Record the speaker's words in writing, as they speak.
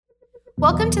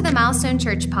Welcome to the Milestone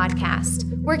Church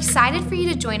podcast. We're excited for you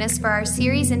to join us for our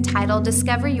series entitled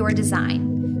Discover Your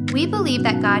Design. We believe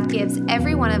that God gives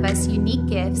every one of us unique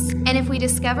gifts, and if we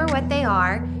discover what they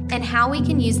are and how we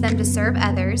can use them to serve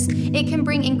others, it can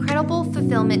bring incredible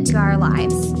fulfillment to our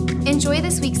lives. Enjoy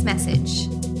this week's message.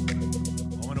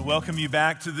 I want to welcome you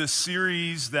back to this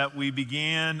series that we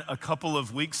began a couple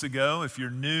of weeks ago. If you're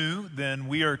new, then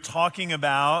we are talking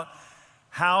about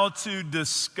how to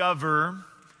discover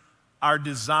our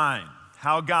design,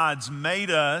 how God's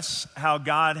made us, how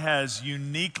God has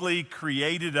uniquely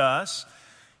created us.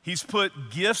 He's put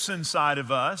gifts inside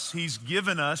of us. He's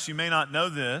given us, you may not know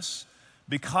this,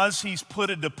 because He's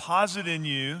put a deposit in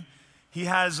you, He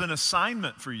has an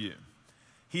assignment for you.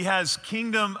 He has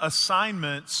kingdom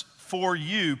assignments for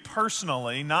you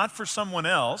personally, not for someone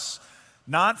else,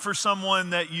 not for someone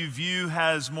that you view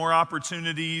has more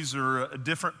opportunities or a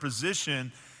different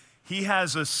position. He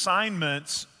has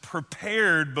assignments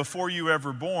prepared before you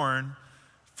ever born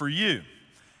for you.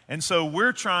 And so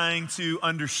we're trying to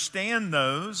understand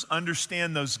those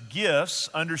gifts,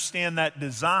 understand that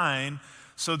design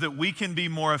so that we can be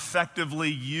more effectively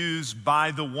used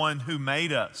by the one who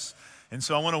made us. And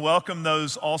so I want to welcome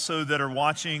those also that are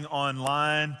watching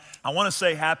online. I want to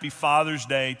say happy Father's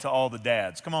Day to all the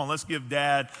dads. Come on, let's give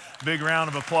Dad a big round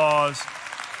of applause.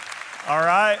 All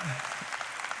right.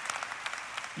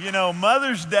 You know,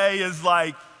 Mother's Day is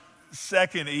like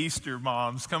second Easter,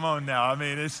 moms. Come on now. I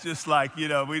mean, it's just like,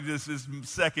 it's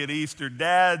second Easter.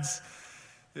 Dads,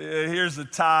 here's a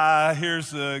tie,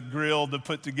 here's a grill to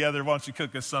put together. Why don't you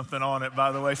cook us something on it,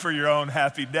 by the way, for your own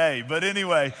happy day. But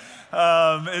anyway,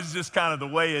 it's just kind of the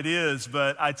way it is.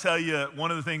 But I tell you, one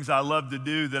of the things I love to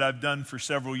do that I've done for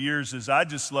several years is I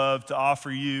just love to offer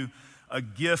you a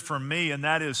gift from me, and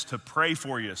that is to pray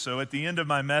for you. So at the end of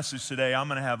my message today, I'm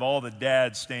going to have all the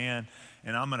dads stand,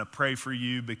 and I'm going to pray for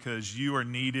you because you are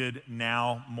needed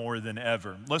now more than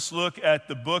ever. Let's look at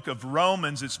the book of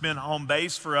Romans. It's been home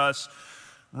base for us.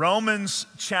 Romans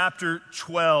chapter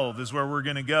 12 is where we're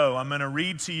going to go. I'm going to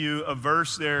read to you a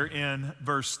verse there in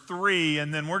verse 3,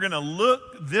 and then we're going to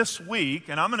look this week,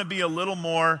 and I'm going to be a little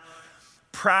more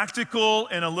practical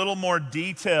and a little more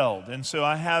detailed. And so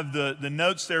I have the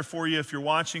notes there for you if you're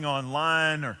watching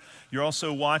online or you're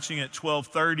also watching at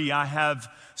 12:30. I have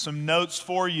some notes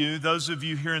for you. Those of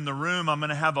you here in the room, I'm going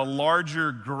to have a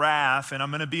larger graph and I'm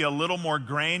going to be a little more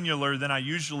granular than I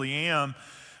usually am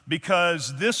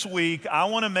because this week I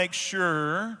want to make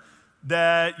sure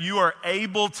that you are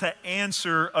able to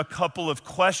answer a couple of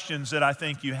questions that I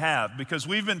think you have. Because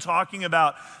we've been talking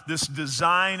about this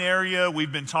design area.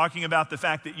 We've been talking about the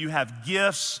fact that you have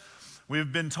gifts.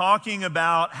 We've been talking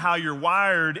about how you're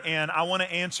wired, and I want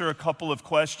to answer a couple of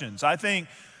questions. I think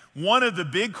one of the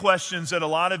big questions that a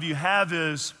lot of you have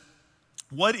is,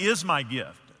 what is my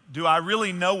gift? Do I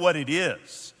really know what it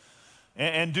is?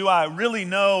 And do I really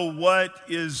know what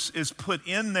is put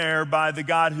in there by the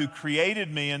God who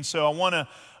created me? And so I want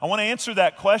to answer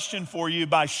that question for you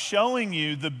by showing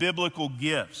you the biblical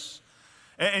gifts.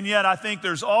 And yet I think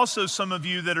there's also some of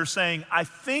you that are saying, I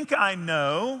think I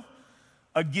know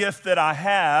a gift that I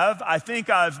have. I think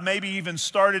I've maybe even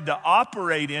started to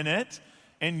operate in it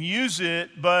and use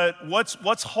it, but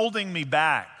what's holding me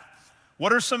back?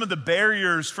 What are some of the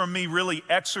barriers from me really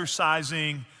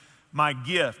exercising my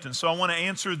gift? And so I want to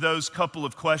answer those couple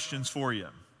of questions for you.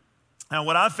 Now,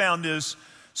 what I've found is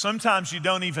sometimes you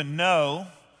don't even know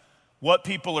what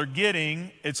people are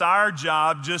getting. It's our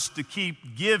job just to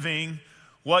keep giving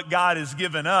what God has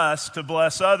given us to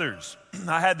bless others.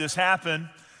 I had this happen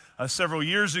several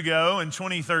years ago. In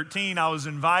 2013, I was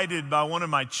invited by one of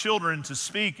my children to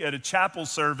speak at a chapel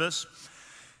service.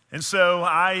 And so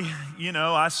I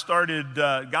started,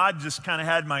 God just kind of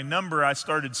had my number. I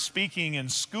started speaking in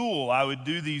school. I would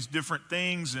do these different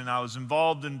things, and I was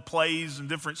involved in plays and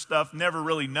different stuff, never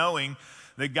really knowing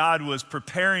that God was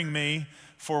preparing me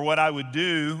for what I would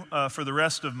do for the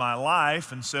rest of my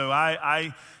life. And so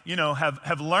I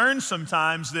have learned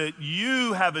sometimes that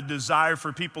you have a desire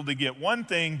for people to get one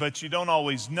thing, but you don't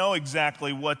always know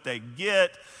exactly what they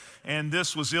get. And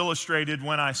this was illustrated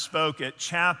when I spoke at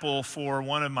chapel for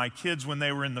one of my kids when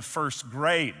they were in the first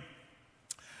grade.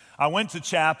 I went to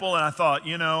chapel and I thought,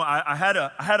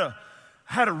 I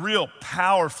had a real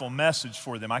powerful message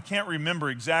for them. I can't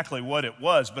remember exactly what it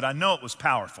was, but I know it was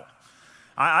powerful.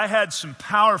 I had some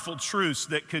powerful truths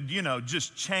that could,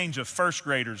 just change a first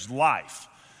grader's life.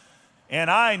 And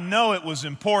I know it was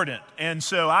important. And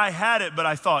so I had it, but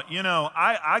I thought,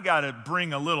 I got to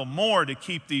bring a little more to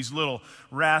keep these little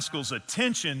rascals'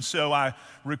 attention. So I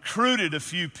recruited a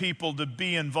few people to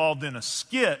be involved in a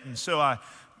skit. And so I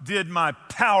did my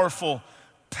powerful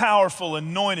powerful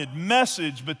anointed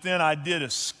message, but then I did a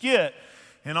skit.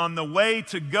 And on the way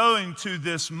to going to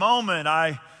this moment,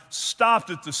 I stopped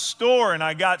at the store and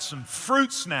I got some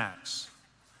fruit snacks.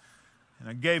 And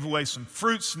I gave away some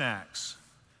fruit snacks.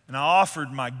 And I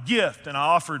offered my gift and I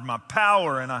offered my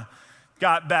power, and I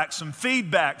got back some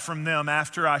feedback from them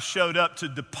after I showed up to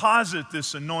deposit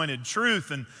this anointed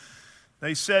truth. And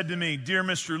they said to me, "Dear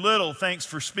Mr. Little, thanks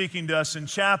for speaking to us in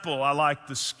chapel. I liked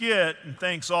the skit, and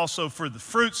thanks also for the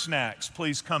fruit snacks.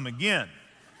 Please come again."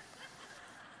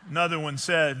 Another one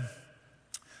said,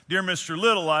 "Dear Mr.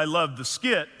 Little, I loved the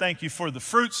skit. Thank you for the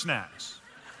fruit snacks."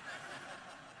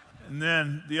 And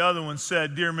then the other one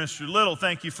said, "Dear Mr. Little,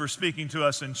 thank you for speaking to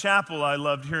us in chapel. I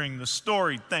loved hearing the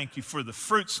story. Thank you for the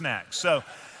fruit snacks." So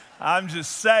I'm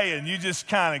just saying, you just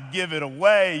kind of give it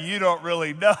away. You don't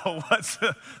really know what's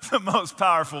the most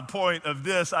powerful point of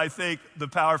this. I think the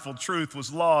powerful truth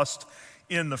was lost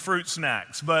in the fruit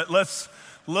snacks. But let's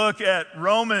look at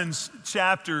Romans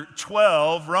chapter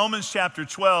 12. Romans chapter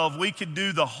 12, we could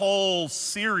do the whole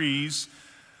series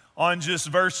on just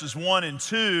verses 1 and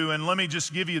 2, and let me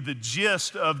just give you the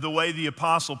gist of the way the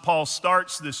Apostle Paul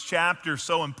starts this chapter,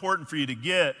 so important for you to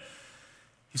get.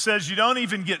 He says, you don't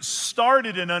even get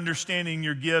started in understanding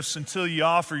your gifts until you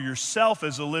offer yourself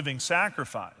as a living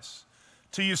sacrifice,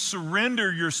 till you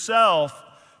surrender yourself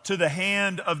to the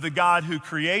hand of the God who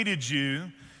created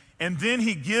you. And then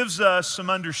he gives us some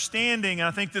understanding, and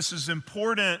I think this is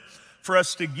important for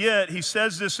us to get. He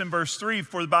says this in verse 3,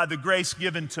 "For by the grace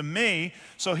given to me."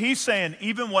 So he's saying,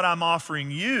 even what I'm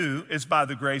offering you is by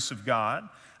the grace of God.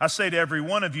 "I say to every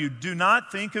one of you, do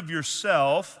not think of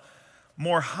yourself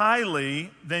more highly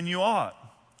than you ought."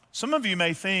 Some of you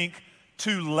may think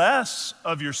too less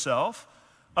of yourself.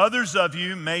 Others of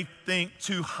you may think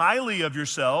too highly of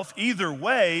yourself. Either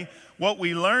way, what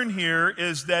we learn here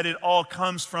is that it all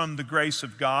comes from the grace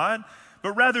of God.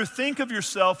 But rather think of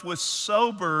yourself with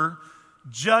sober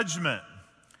judgment.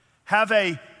 Have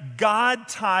a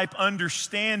God-type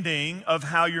understanding of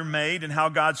how you're made and how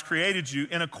God's created you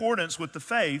in accordance with the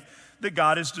faith that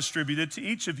God has distributed to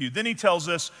each of you. Then he tells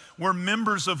us we're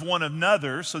members of one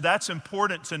another, so that's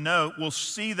important to note. We'll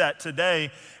see that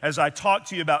today as I talk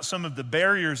to you about some of the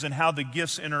barriers and how the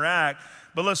gifts interact.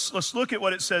 But let's look at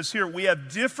what it says here. We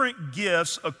have different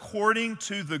gifts according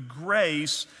to the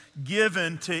grace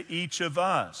given to each of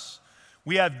us.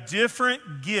 We have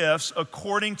different gifts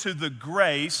according to the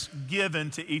grace given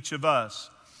to each of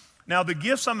us. Now, the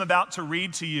gifts I'm about to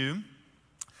read to you,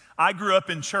 I grew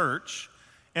up in church,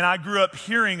 and I grew up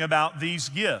hearing about these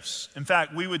gifts. In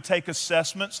fact, we would take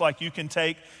assessments like you can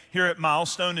take here at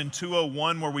Milestone in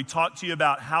 201, where we talk to you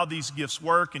about how these gifts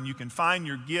work, and you can find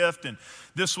your gift. And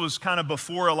this was kind of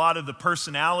before a lot of the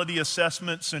personality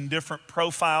assessments and different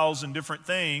profiles and different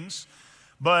things.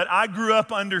 But I grew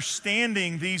up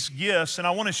understanding these gifts, and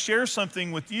I want to share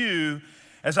something with you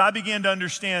as I began to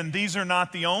understand these are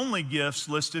not the only gifts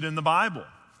listed in the Bible.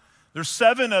 There's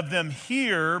 7 of them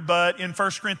here, but in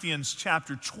 1 Corinthians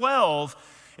chapter 12,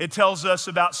 it tells us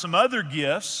about some other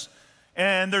gifts,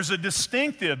 and there's a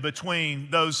distinctive between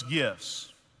those gifts.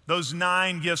 Those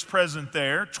 9 gifts present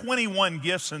there, 21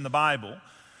 gifts in the Bible.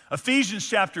 Ephesians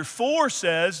chapter 4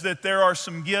 says that there are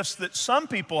some gifts that some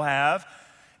people have,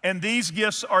 and these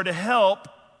gifts are to help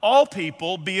all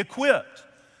people be equipped.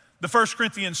 The 1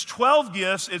 Corinthians 12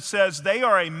 gifts, it says they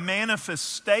are a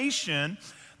manifestation.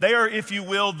 They are, if you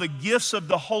will, the gifts of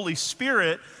the Holy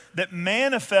Spirit that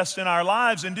manifest in our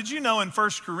lives. And did you know in 1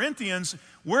 Corinthians,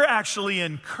 we're actually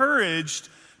encouraged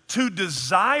to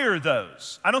desire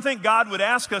those. I don't think God would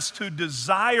ask us to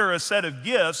desire a set of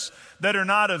gifts that are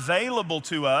not available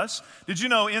to us. Did you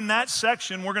know in that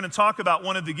section, we're going to talk about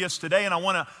one of the gifts today, and I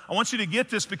want you to get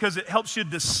this because it helps you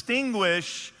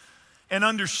distinguish and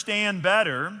understand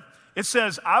better. It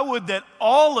says, "I would that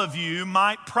all of you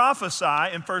might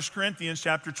prophesy," in 1 Corinthians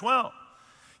chapter 12.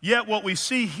 Yet what we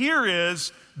see here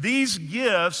is these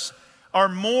gifts are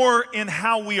more in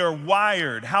how we are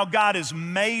wired, how God has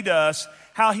made us,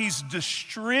 how he's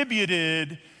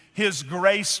distributed his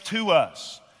grace to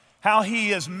us, how he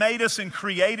has made us and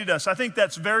created us. I think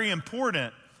that's very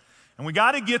important. And we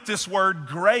got to get this word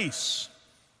grace.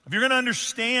 If you're going to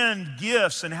understand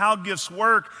gifts and how gifts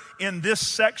work in this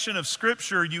section of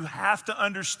Scripture, you have to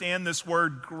understand this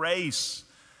word grace.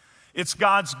 It's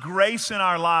God's grace in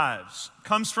our lives. It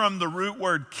comes from the root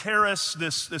word charis,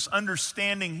 this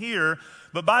understanding here.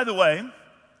 But by the way,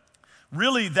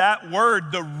 really that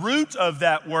word, the root of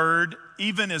that word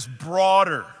even is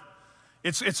broader.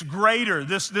 It's greater.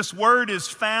 This word is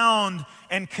found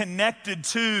and connected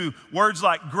to words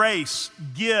like grace,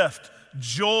 gift,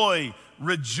 joy,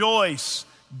 rejoice,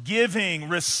 giving,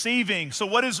 receiving. So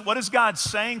what is God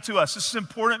saying to us? This is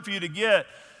important for you to get,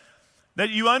 that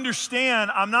you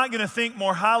understand I'm not going to think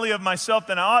more highly of myself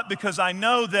than I ought, because I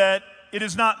know that it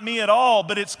is not me at all,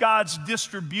 but it's God's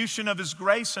distribution of His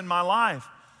grace in my life.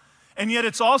 And yet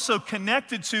it's also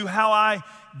connected to how I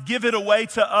give it away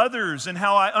to others and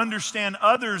how I understand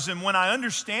others. And when I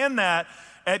understand that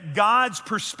at God's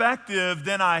perspective,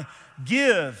 then I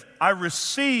give, I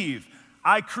receive,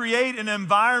 I create an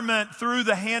environment through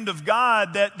the hand of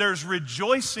God that there's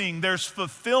rejoicing, there's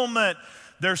fulfillment,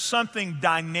 there's something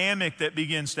dynamic that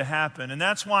begins to happen. And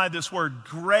that's why this word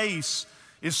grace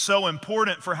is so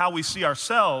important for how we see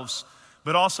ourselves,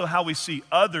 but also how we see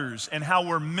others and how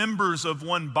we're members of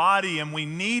one body and we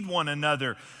need one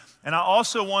another. And I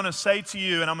also want to say to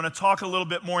you, and I'm going to talk a little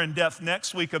bit more in depth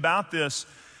next week about this,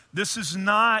 this is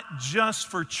not just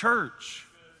for church.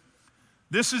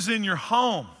 This is in your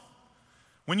home.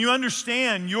 When you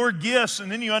understand your gifts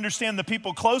and then you understand the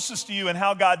people closest to you and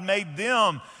how God made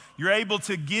them, you're able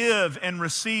to give and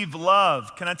receive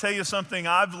love. Can I tell you something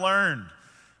I've learned,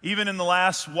 even in the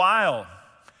last while?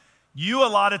 You a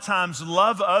lot of times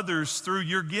love others through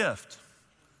your gift.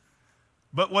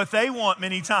 But what they want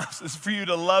many times is for you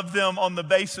to love them on the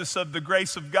basis of the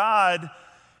grace of God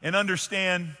and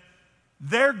understand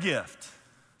their gift.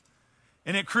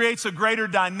 And it creates a greater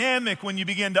dynamic when you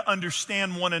begin to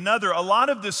understand one another. A lot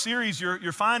of this series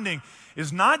you're finding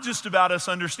is not just about us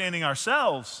understanding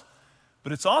ourselves,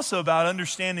 but it's also about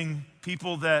understanding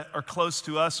people that are close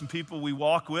to us and people we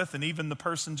walk with, and even the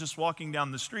person just walking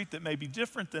down the street that may be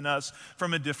different than us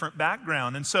from a different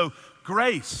background. And so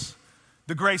grace,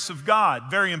 the grace of God,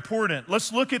 very important.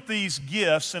 Let's look at these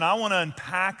gifts, and I want to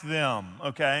unpack them,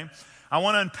 okay? I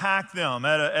want to unpack them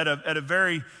at a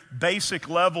very basic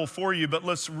level for you, but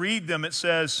let's read them. It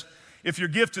says, if your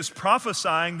gift is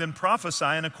prophesying, then prophesy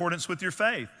in accordance with your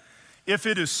faith. If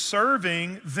it is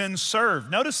serving, then serve.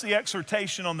 Notice the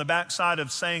exhortation on the backside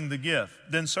of saying the gift,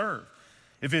 then serve.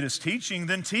 If it is teaching,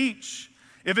 then teach.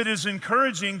 If it is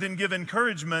encouraging, then give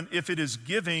encouragement. If it is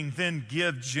giving, then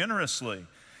give generously.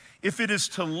 If it is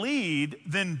to lead,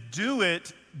 then do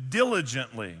it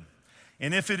diligently.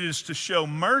 And if it is to show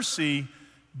mercy,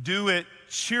 do it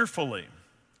cheerfully.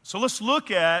 So let's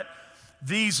look at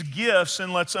these gifts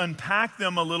and let's unpack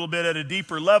them a little bit at a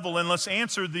deeper level, and let's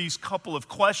answer these couple of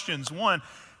questions. One,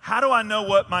 how do I know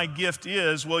what my gift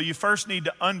is? Well, you first need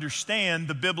to understand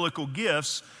the biblical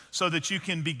gifts so that you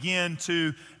can begin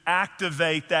to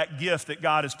activate that gift that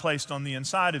God has placed on the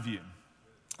inside of you.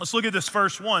 Let's look at this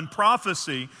first one,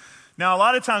 prophecy. Now, a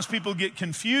lot of times people get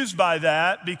confused by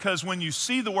that because when you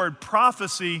see the word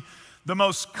prophecy, the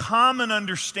most common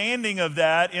understanding of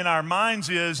that in our minds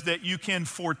is that you can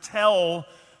foretell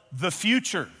the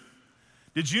future.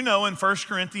 Did you know in 1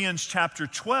 Corinthians chapter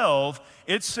 12,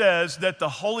 it says that the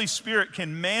Holy Spirit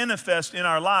can manifest in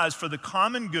our lives for the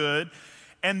common good,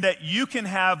 and that you can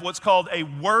have what's called a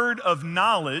word of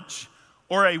knowledge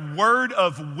or a word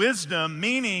of wisdom,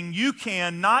 meaning you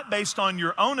can, not based on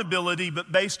your own ability,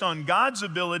 but based on God's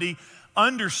ability,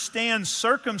 understand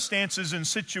circumstances and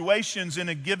situations in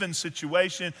a given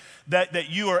situation that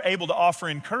you are able to offer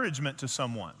encouragement to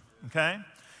someone, okay?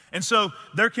 And so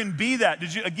there can be that.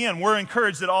 Again, we're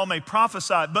encouraged that all may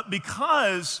prophesy, but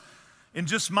because in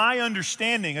just my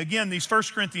understanding, again, these 1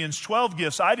 Corinthians 12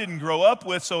 gifts I didn't grow up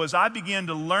with, so as I began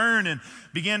to learn and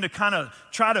began to kind of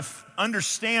try to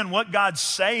understand what God's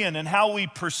saying and how we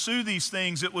pursue these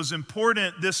things, it was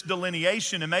important, this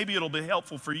delineation, and maybe it'll be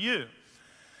helpful for you.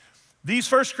 These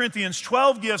 1 Corinthians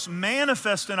 12 gifts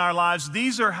manifest in our lives.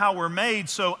 These are how we're made.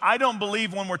 So I don't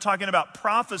believe when we're talking about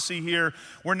prophecy here,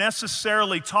 we're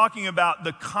necessarily talking about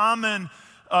the common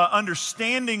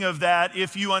understanding of that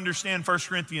if you understand 1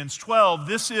 Corinthians 12.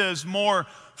 This is more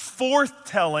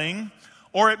forthtelling,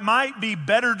 or it might be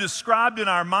better described in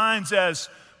our minds as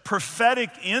prophetic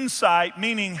insight,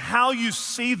 meaning how you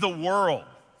see the world.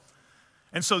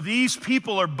 And so these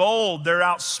people are bold, they're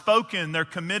outspoken, they're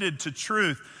committed to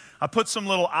truth. I put some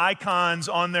little icons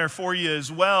on there for you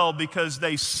as well because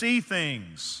they see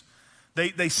things.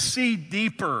 They see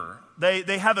deeper.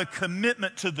 They have a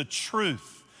commitment to the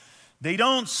truth. They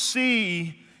don't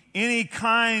see any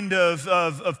kind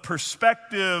of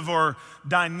perspective or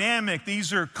dynamic.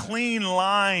 These are clean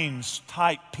lines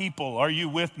type people. Are you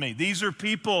with me? These are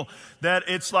people that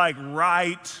it's like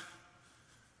right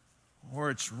or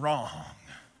it's wrong.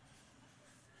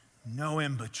 No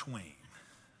in between.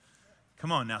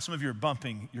 Come on now, some of you are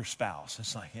bumping your spouse.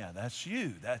 It's like, yeah, that's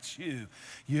you.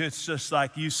 It's just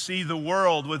like you see the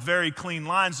world with very clean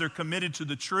lines. They're committed to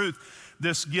the truth.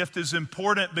 This gift is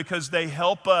important because they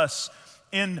help us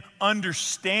in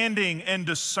understanding and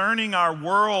discerning our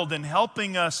world and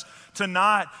helping us to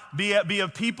not be a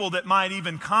people that might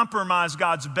even compromise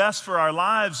God's best for our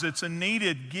lives. It's a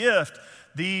needed gift.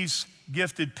 These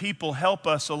gifted people help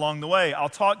us along the way. I'll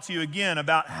talk to you again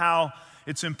about how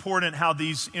it's important how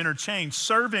these interchange.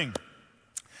 Serving.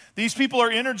 These people are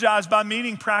energized by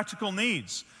meeting practical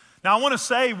needs. Now, I want to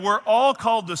say we're all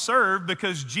called to serve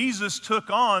because Jesus took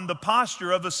on the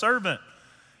posture of a servant.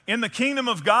 In the kingdom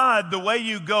of God, the way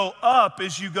you go up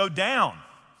is you go down.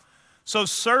 So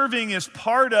serving is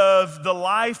part of the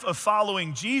life of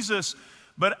following Jesus,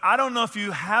 but I don't know if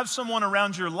you have someone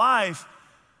around your life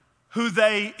who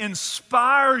they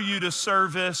inspire you to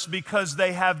service because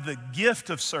they have the gift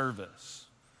of service.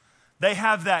 They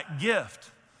have that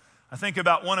gift. I think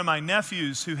about one of my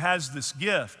nephews who has this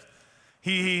gift.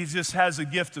 He just has a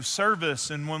gift of service,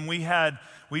 and when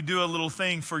we do a little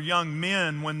thing for young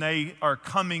men when they are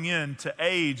coming in to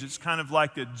age. It's kind of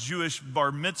like a Jewish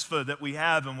bar mitzvah that we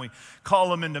have, and we call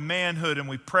them into manhood, and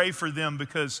we pray for them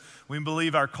because we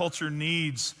believe our culture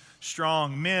needs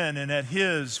strong men. And at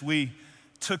his, we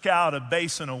took out a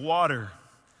basin of water,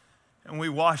 and we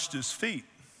washed his feet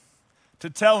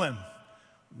to tell him,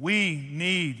 we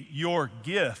need your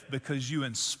gift because you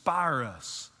inspire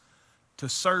us to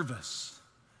service.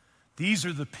 These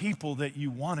are the people that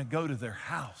you want to go to their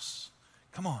house.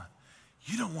 Come on.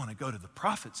 You don't want to go to the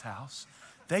prophet's house.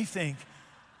 They think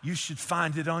you should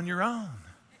find it on your own.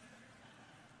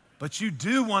 But you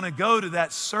do want to go to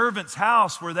that servant's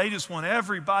house where they just want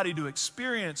everybody to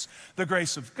experience the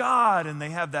grace of God, and they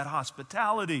have that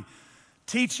hospitality.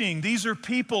 Teaching, these are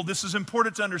people, this is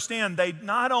important to understand, they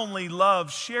not only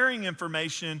love sharing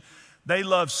information, they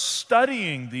love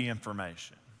studying the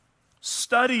information.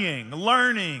 Studying,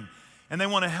 learning, and they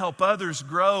want to help others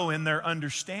grow in their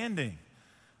understanding.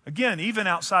 Again, even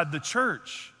outside the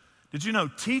church, did you know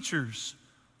teachers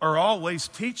are always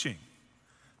teaching?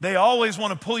 They always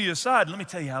want to pull you aside. Let me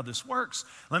tell you how this works.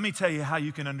 Let me tell you how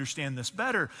you can understand this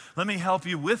better. Let me help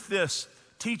you with this.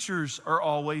 Teachers are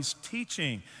always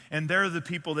teaching, and they're the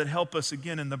people that help us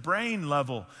again in the brain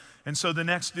level. And so the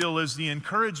next deal is the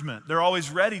encouragement. They're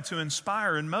always ready to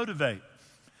inspire and motivate.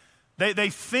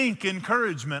 They think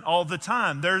encouragement all the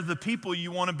time. They're the people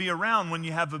you want to be around when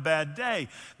you have a bad day.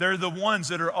 They're the ones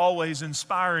that are always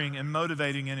inspiring and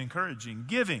motivating and encouraging.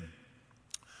 Giving.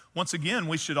 Once again,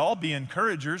 we should all be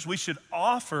encouragers. We should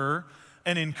offer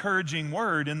an encouraging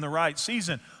word in the right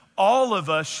season. All of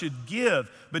us should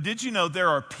give. But did you know there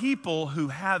are people who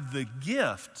have the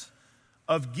gift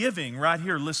of giving right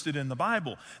here listed in the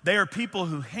Bible? They are people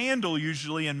who handle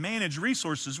usually and manage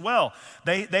resources well.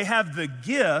 They have the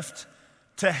gift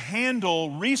to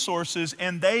handle resources,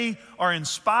 and they are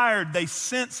inspired. They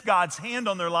sense God's hand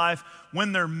on their life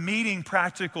when they're meeting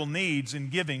practical needs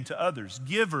and giving to others.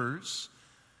 Givers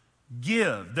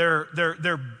give.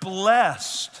 They're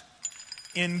blessed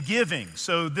in giving.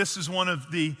 So this is one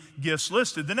of the gifts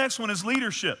listed. The next one is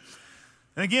leadership.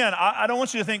 And again, I don't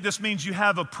want you to think this means you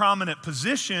have a prominent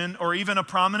position or even a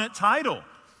prominent title.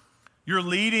 You're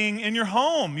leading in your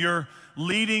home. You're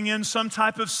leading in some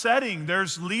type of setting.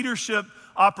 There's leadership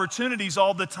opportunities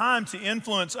all the time to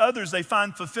influence others. They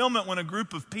find fulfillment when a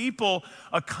group of people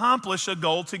accomplish a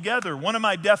goal together. One of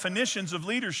my definitions of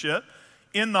leadership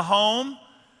in the home,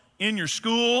 in your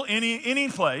school, any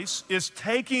place, is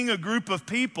taking a group of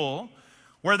people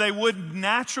where they wouldn't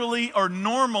naturally or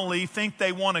normally think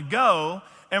they want to go,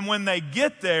 and when they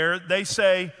get there, they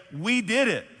say, we did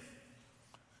it.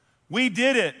 We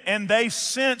did it, and they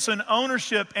sense an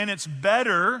ownership, and it's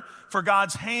better for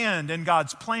God's hand and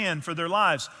God's plan for their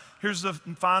lives. Here's the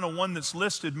final one that's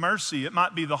listed, mercy. It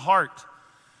might be the heart.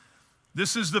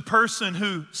 This is the person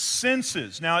who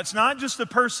senses. Now, it's not just the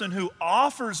person who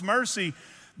offers mercy.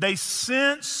 They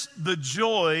sense the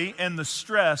joy and the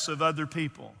stress of other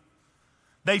people.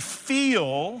 They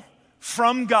feel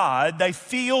from God, they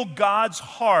feel God's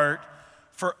heart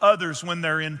for others when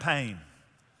they're in pain.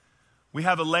 We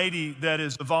have a lady that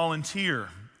is a volunteer,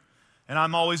 and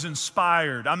I'm always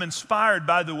inspired. I'm inspired,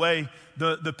 by the way,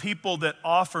 the people that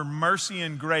offer mercy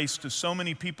and grace to so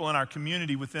many people in our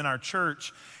community within our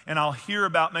church. And I'll hear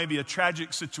about maybe a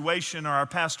tragic situation, or our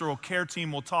pastoral care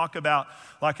team will talk about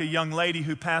like a young lady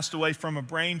who passed away from a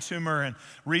brain tumor and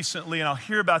recently, and I'll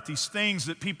hear about these things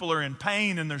that people are in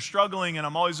pain and they're struggling, and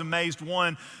I'm always amazed,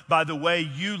 one, by the way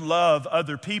you love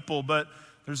other people, but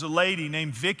there's a lady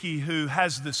named Vicky who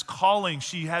has this calling.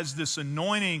 She has this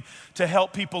anointing to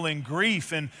help people in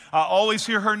grief, and I always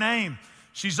hear her name.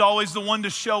 She's always the one to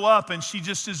show up, and she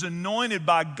just is anointed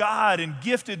by God and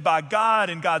gifted by God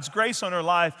and God's grace on her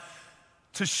life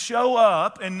to show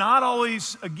up and not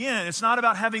always, again, it's not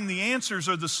about having the answers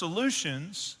or the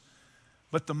solutions,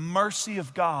 but the mercy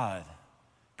of God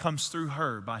comes through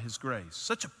her by His grace.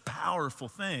 Such a powerful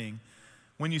thing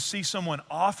when you see someone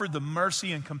offer the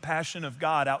mercy and compassion of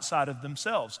God outside of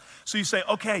themselves. So you say,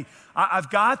 okay, I've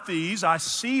got these, I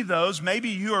see those. Maybe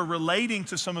you are relating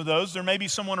to some of those. There may be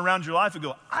someone around your life who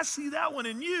go, I see that one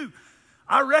in you.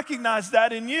 I recognize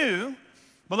that in you.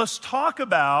 But let's talk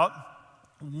about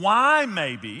why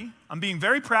maybe, I'm being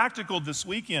very practical this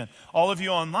weekend, all of you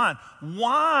online.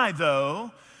 Why,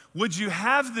 though, would you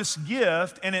have this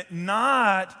gift and it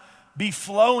not be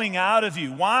flowing out of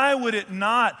you? Why would it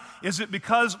not? Is it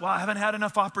because, well, I haven't had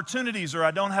enough opportunities, or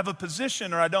I don't have a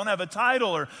position, or I don't have a title,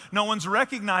 or no one's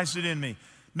recognized it in me?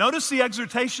 Notice the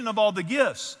exhortation of all the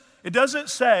gifts. It doesn't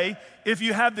say, if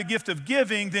you have the gift of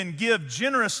giving, then give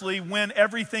generously when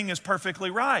everything is perfectly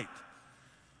right.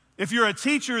 If you're a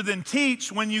teacher, then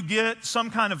teach when you get some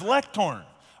kind of lectern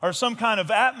or some kind of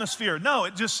atmosphere. No,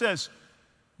 it just says,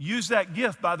 use that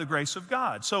gift by the grace of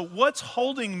God. So what's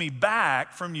holding me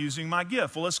back from using my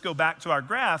gift? Well, let's go back to our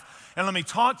graph and let me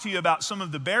talk to you about some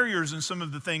of the barriers and some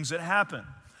of the things that happen.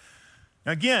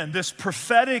 Again, this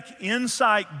prophetic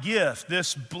insight gift,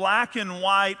 this black and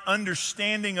white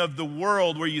understanding of the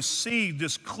world where you see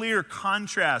this clear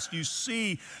contrast, you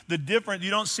see the different, you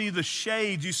don't see the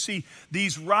shades, you see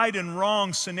these right and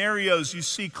wrong scenarios, you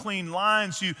see clean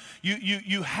lines,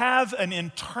 you have an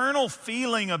internal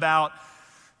feeling about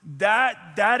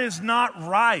that is not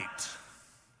right.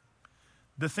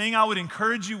 The thing I would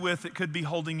encourage you with that could be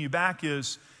holding you back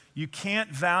is you can't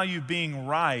value being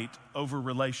right over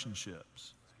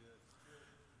relationships.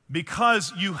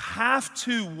 Because you have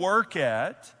to work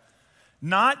at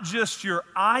not just your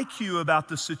IQ about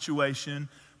the situation,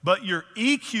 but your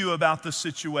EQ about the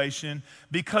situation,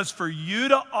 because for you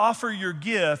to offer your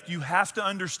gift, you have to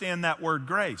understand that word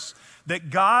grace. That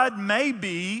God may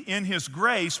be in His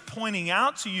grace pointing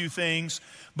out to you things,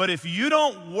 but if you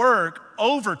don't work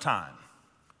overtime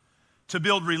to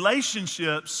build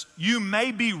relationships, you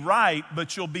may be right,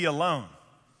 but you'll be alone.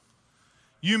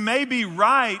 You may be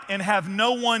right and have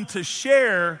no one to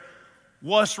share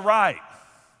what's right.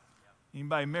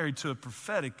 Anybody married to a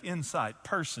prophetic insight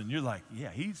person, you're like, yeah,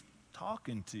 he's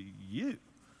talking to you.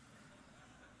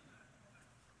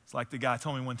 It's like the guy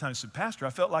told me one time, he said, Pastor, I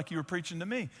felt like you were preaching to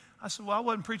me. I said, well, I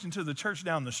wasn't preaching to the church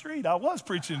down the street. I was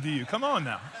preaching to you. Come on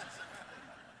now.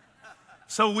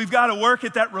 So we've got to work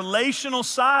at that relational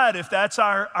side if that's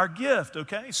our gift,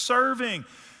 okay? Serving,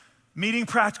 meeting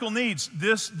practical needs.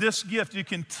 This gift, you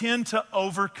can tend to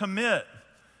overcommit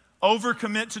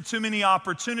to too many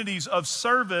opportunities of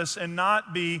service and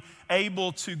not be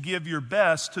able to give your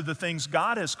best to the things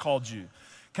God has called you.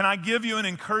 Can I give you an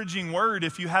encouraging word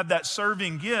if you have that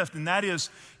serving gift? And that is,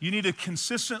 you need to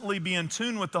consistently be in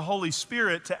tune with the Holy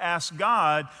Spirit to ask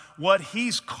God what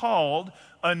He's called,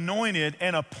 anointed,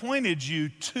 and appointed you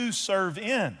to serve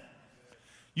in.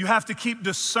 You have to keep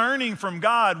discerning from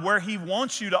God where He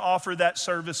wants you to offer that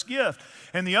service gift.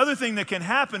 And the other thing that can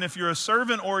happen if you're a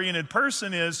servant-oriented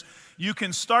person is you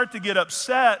can start to get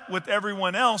upset with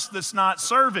everyone else that's not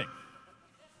serving.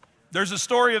 There's a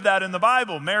story of that in the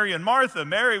Bible, Mary and Martha.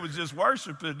 Mary was just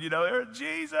worshiping,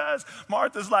 Jesus.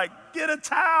 Martha's like, get a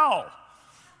towel.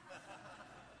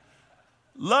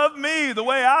 Love me the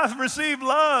way I've received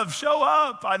love. Show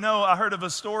up. I heard of a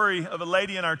story of a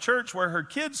lady in our church where her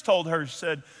kids told her, she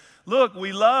said, look,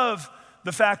 we love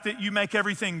the fact that you make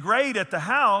everything great at the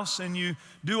house and you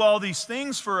do all these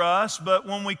things for us, but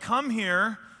when we come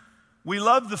here, we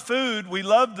love the food, we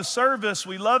love the service,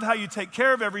 we love how you take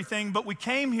care of everything, but we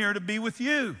came here to be with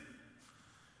you.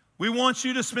 We want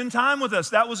you to spend time with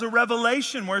us. That was a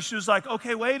revelation where she was like,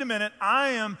 okay, wait a minute, I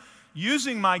am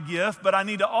using my gift, but I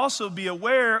need to also be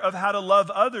aware of how to love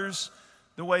others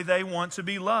the way they want to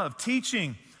be loved.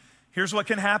 Teaching. Here's what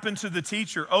can happen to the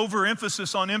teacher.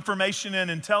 Overemphasis on information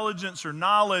and intelligence or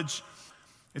knowledge.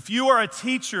 If you are a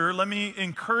teacher, let me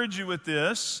encourage you with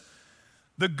this.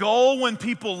 The goal when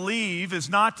people leave is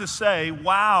not to say,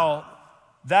 wow,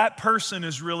 that person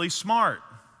is really smart.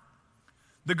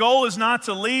 The goal is not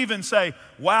to leave and say,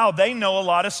 wow, they know a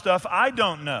lot of stuff I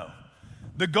don't know.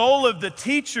 The goal of the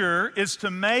teacher is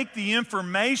to make the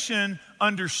information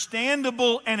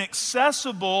understandable and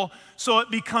accessible so it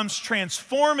becomes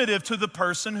transformative to the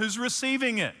person who's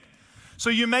receiving it. So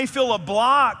you may feel a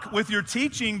block with your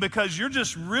teaching because you're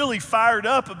just really fired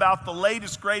up about the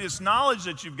latest, greatest knowledge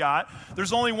that you've got.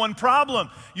 There's only one problem.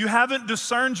 You haven't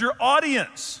discerned your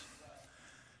audience.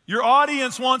 Your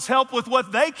audience wants help with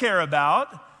what they care about.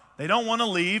 They don't want to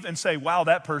leave and say, wow,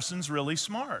 that person's really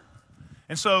smart.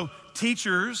 And so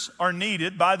teachers are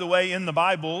needed. By the way, in the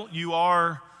Bible, you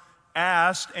are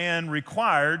asked and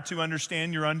required to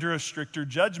understand you're under a stricter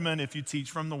judgment if you teach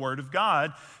from the Word of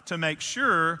God, to make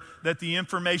sure that the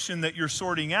information that you're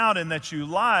sorting out and that you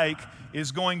like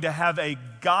is going to have a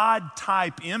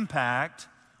God-type impact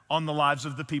on the lives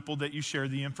of the people that you share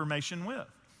the information with.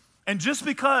 And just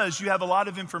because you have a lot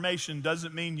of information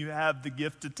doesn't mean you have the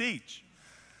gift to teach.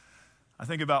 I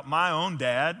think about my own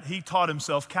dad. He taught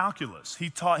himself calculus.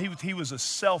 He was a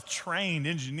self-trained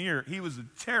engineer. He was a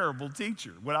terrible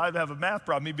teacher. When I'd have a math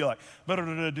problem, he'd be like,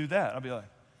 do that. I'd be like,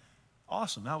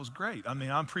 awesome, that was great. I mean,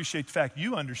 I appreciate the fact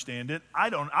you understand it.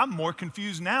 I'm more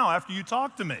confused now after you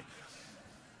talk to me.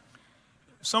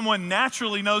 Someone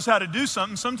naturally knows how to do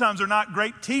something. Sometimes they're not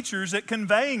great teachers at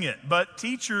conveying it, but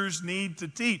teachers need to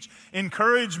teach.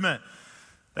 Encouragement.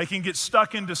 They can get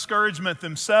stuck in discouragement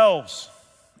themselves.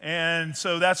 And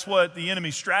so that's what the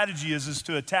enemy's strategy is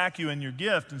to attack you in your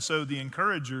gift. And so the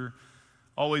encourager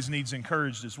always needs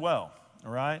encouraged as well,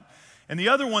 all right? And the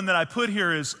other one that I put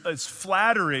here is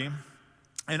flattery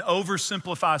and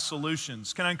oversimplify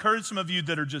solutions. Can I encourage some of you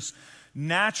that are just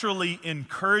naturally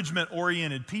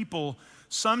encouragement-oriented people?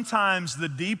 Sometimes the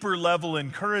deeper level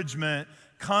encouragement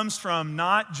comes from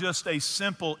not just a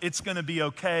simple, it's going to be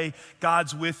okay,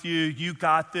 God's with you, you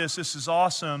got this is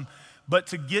awesome, but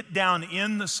to get down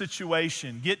in the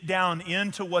situation, get down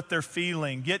into what they're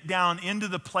feeling, get down into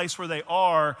the place where they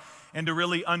are, and to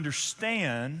really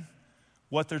understand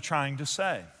what they're trying to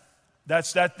say.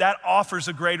 That offers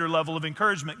a greater level of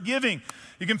encouragement. Giving,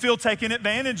 you can feel taken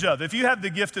advantage of. If you have the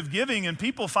gift of giving and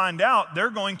people find out,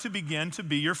 they're going to begin to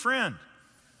be your friend.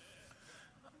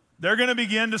 They're going to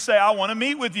begin to say, I want to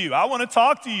meet with you. I want to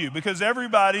talk to you, because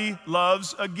everybody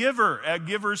loves a giver.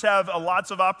 Givers have lots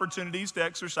of opportunities to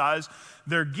exercise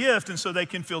their gift, and so they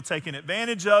can feel taken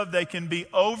advantage of. They can be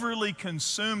overly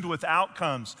consumed with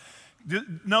outcomes.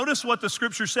 Notice what the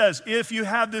scripture says. If you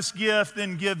have this gift,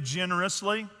 then give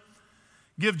generously.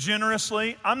 Give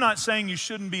generously. I'm not saying you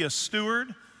shouldn't be a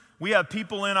steward. We have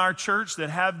people in our church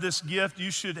that have this gift. You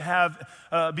should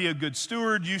be a good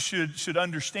steward. You should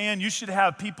understand. You should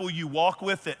have people you walk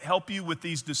with that help you with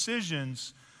these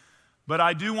decisions. But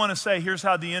I do want to say, here's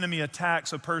how the enemy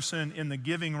attacks a person in the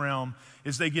giving realm,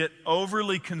 is they get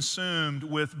overly consumed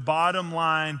with bottom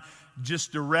line,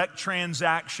 just direct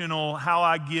transactional, how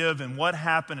I give and what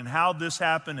happened and how this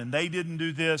happened and they didn't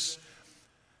do this.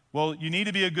 Well, you need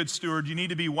to be a good steward. You need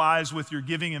to be wise with your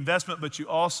giving investment, but you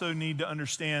also need to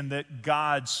understand that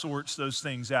God sorts those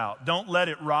things out. Don't let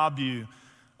it rob you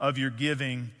of your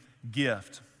giving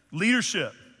gift.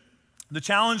 Leadership. The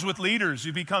challenge with leaders,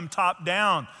 you become top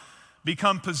down,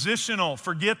 become positional.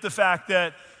 Forget the fact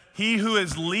that he who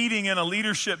is leading in a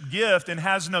leadership gift and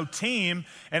has no team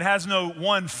and has no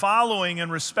one following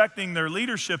and respecting their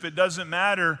leadership, it doesn't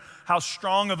matter how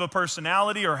strong of a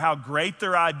personality or how great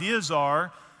their ideas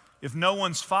are. If no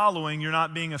one's following, you're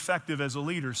not being effective as a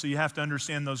leader. So you have to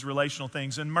understand those relational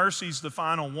things. And mercy's the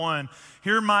final one.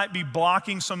 Here might be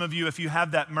blocking some of you if you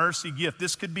have that mercy gift.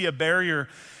 This could be a barrier.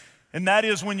 And that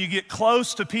is when you get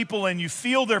close to people and you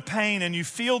feel their pain and you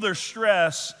feel their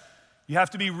stress, you have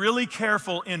to be really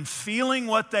careful in feeling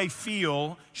what they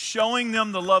feel, showing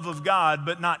them the love of God,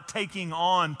 but not taking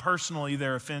on personally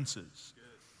their offenses.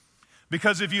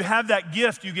 Because if you have that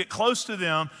gift, you get close to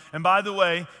them. And by the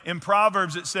way, in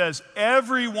Proverbs it says,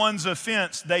 everyone's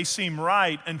offense, they seem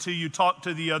right until you talk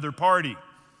to the other party.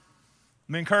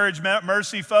 I encourage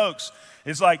mercy, folks.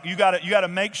 It's like you got to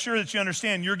make sure that you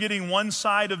understand you're getting one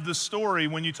side of the story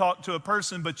when you talk to a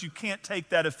person, but you can't take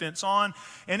that offense on.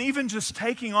 And even just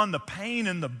taking on the pain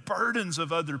and the burdens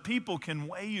of other people can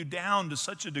weigh you down to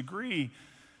such a degree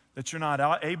that you're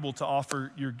not able to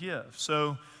offer your gift.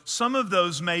 So some of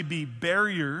those may be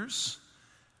barriers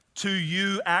to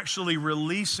you actually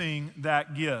releasing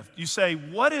that gift. You say,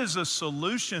 what is a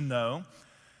solution though?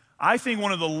 I think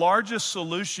one of the largest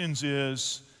solutions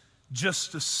is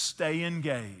just to stay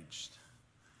engaged.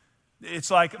 It's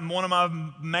like one of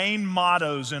my main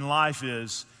mottos in life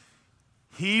is,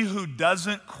 he who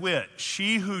doesn't quit,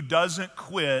 she who doesn't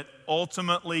quit,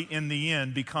 ultimately in the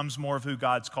end becomes more of who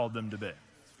God's called them to be.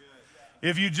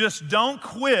 If you just don't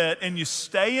quit and you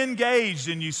stay engaged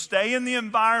and you stay in the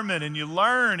environment and you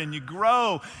learn and you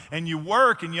grow and you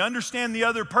work and you understand the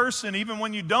other person, even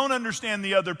when you don't understand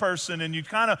the other person, and you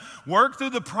kind of work through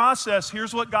the process,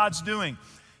 here's what God's doing.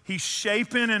 He's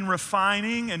shaping and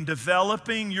refining and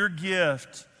developing your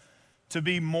gift to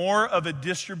be more of a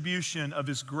distribution of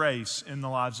His grace in the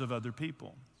lives of other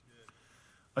people.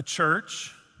 A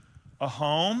church, a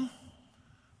home,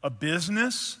 a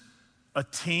business, a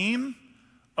team,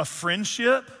 a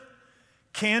friendship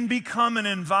can become an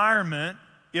environment,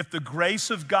 if the grace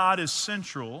of God is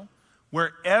central,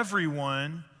 where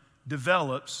everyone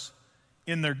develops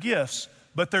in their gifts,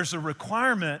 but there's a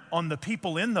requirement on the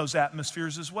people in those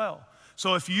atmospheres as well.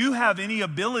 So if you have any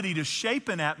ability to shape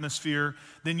an atmosphere,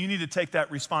 then you need to take that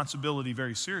responsibility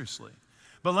very seriously.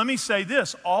 But let me say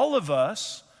this, all of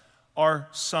us are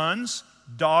sons,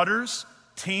 daughters,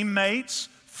 teammates,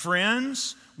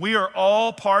 friends. We are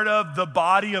all part of the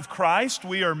body of Christ.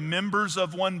 We are members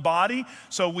of one body,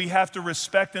 so we have to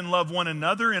respect and love one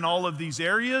another in all of these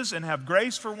areas and have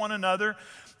grace for one another.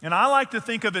 And I like to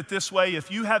think of it this way, if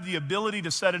you have the ability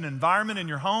to set an environment in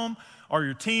your home or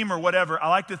your team or whatever, I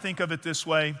like to think of it this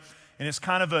way, and it's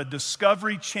kind of a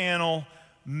Discovery Channel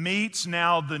meets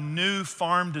now the new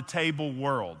farm-to-table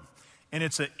world, and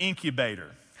it's an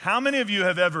incubator. How many of you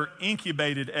have ever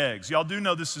incubated eggs? Y'all do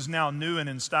know this is now new and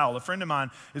in style. A friend of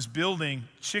mine is building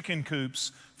chicken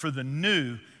coops for the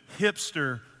new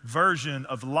hipster version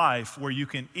of life where you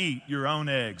can eat your own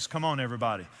eggs. Come on,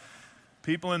 everybody.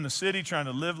 People in the city trying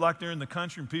to live like they're in the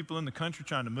country, and people in the country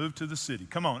trying to move to the city.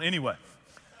 Come on, anyway.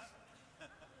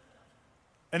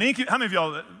 How many of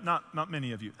y'all, not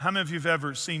many of you, how many of you have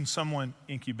ever seen someone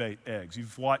incubate eggs?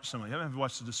 You've watched somebody, haven't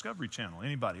watched the Discovery Channel?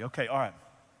 Anybody? Okay, all right.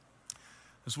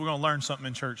 So we're going to learn something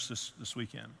in church this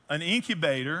weekend. An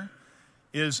incubator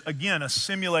is, again, a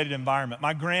simulated environment.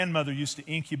 My grandmother used to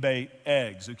incubate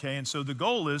eggs, okay? And so the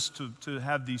goal is to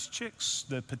have these chicks,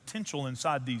 the potential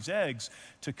inside these eggs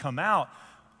to come out.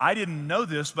 I didn't know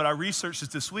this, but I researched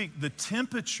it this week. The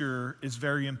temperature is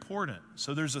very important.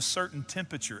 So there's a certain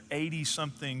temperature,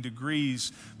 80-something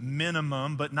degrees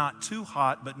minimum, but not too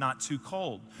hot, but not too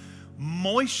cold.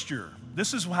 Moisture,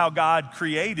 this is how God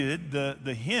created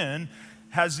the hen,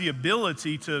 has the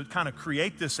ability to kind of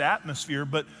create this atmosphere,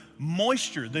 but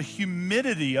moisture, the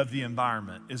humidity of the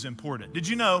environment is important. Did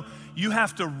you know you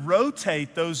have to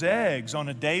rotate those eggs on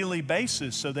a daily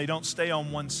basis so they don't stay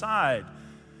on one side?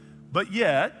 But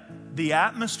yet, the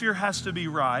atmosphere has to be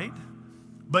right,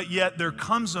 but yet there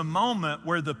comes a moment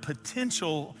where the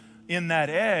potential in that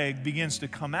egg begins to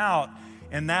come out,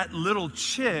 and that little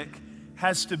chick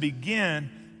has to begin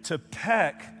to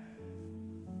peck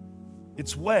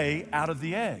its way out of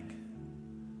the egg.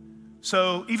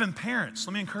 So even parents,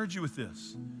 let me encourage you with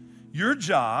this. Your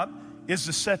job is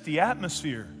to set the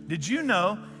atmosphere. Did you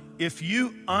know if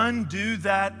you undo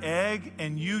that egg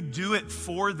and you do it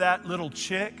for that little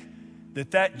chick,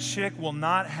 that chick will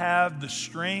not have the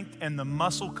strength and the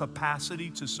muscle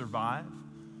capacity to survive?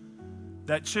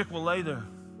 That chick will lay there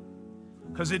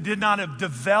because it did not have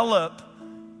developed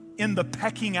in the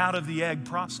pecking out of the egg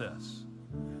process.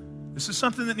 This is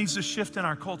something that needs to shift in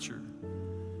our culture.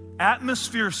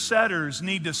 Atmosphere setters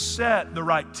need to set the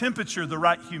right temperature, the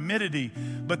right humidity,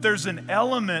 but there's an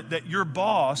element that your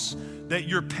boss, that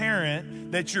your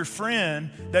parent, that your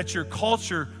friend, that your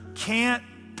culture can't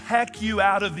peck you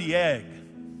out of the egg.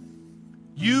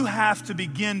 You have to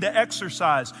begin to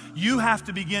exercise. You have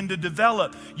to begin to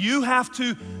develop. You have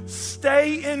to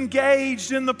stay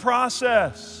engaged in the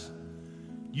process.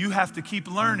 You have to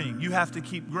keep learning. You have to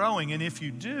keep growing. And if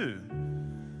you do,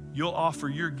 you'll offer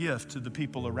your gift to the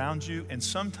people around you. And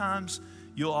sometimes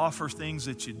you'll offer things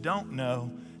that you don't know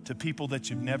to people that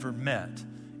you've never met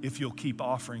if you'll keep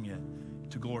offering it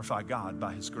to glorify God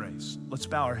by His grace. Let's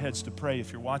bow our heads to pray.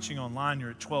 If you're watching online,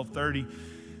 you're at 12:30.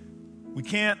 We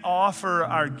can't offer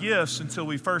our gifts until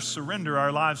we first surrender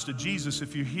our lives to Jesus.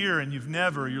 If you're here and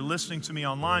you're listening to me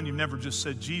online, you've never just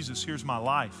said, Jesus, here's my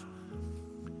life.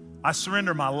 I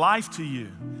surrender my life to you.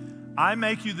 I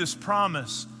make you this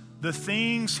promise. The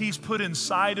things He's put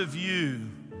inside of you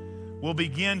will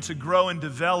begin to grow and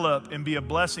develop and be a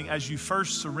blessing as you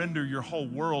first surrender your whole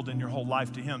world and your whole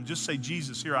life to Him. Just say,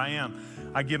 Jesus, here I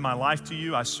am. I give my life to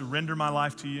you. I surrender my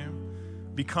life to you.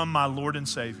 Become my Lord and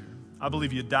Savior. I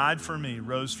believe you died for me,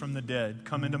 rose from the dead.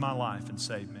 Come into my life and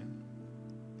save me.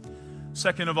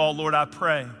 Second of all, Lord, I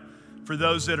pray for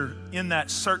those that are in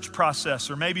that search process,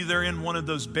 or maybe they're in one of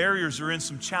those barriers or in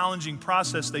some challenging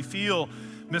process. They feel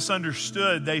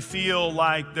misunderstood. They feel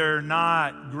like they're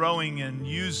not growing and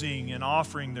using and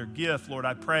offering their gift. Lord,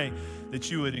 I pray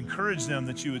that you would encourage them,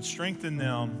 that you would strengthen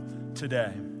them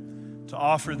today to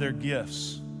offer their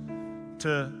gifts,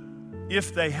 to,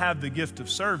 if they have the gift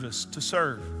of service, to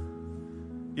serve.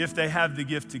 If they have the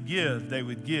gift to give, they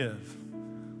would give.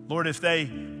 Lord, if they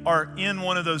are in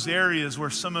one of those areas where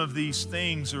some of these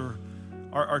things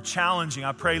are challenging,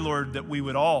 I pray, Lord, that we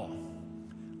would all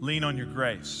lean on your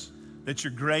grace, that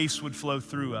your grace would flow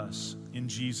through us. In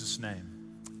Jesus'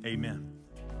 name, amen.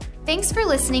 Thanks for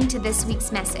listening to this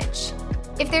week's message.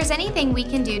 If there's anything we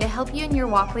can do to help you in your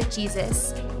walk with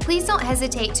Jesus, please please don't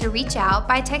hesitate to reach out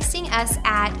by texting us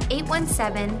at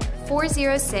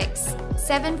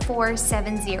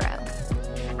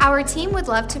 817-406-7470. Our team would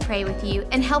love to pray with you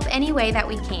and help any way that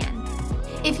we can.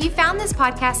 If you found this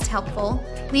podcast helpful,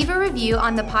 leave a review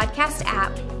on the podcast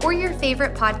app or your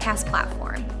favorite podcast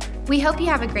platform. We hope you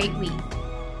have a great week.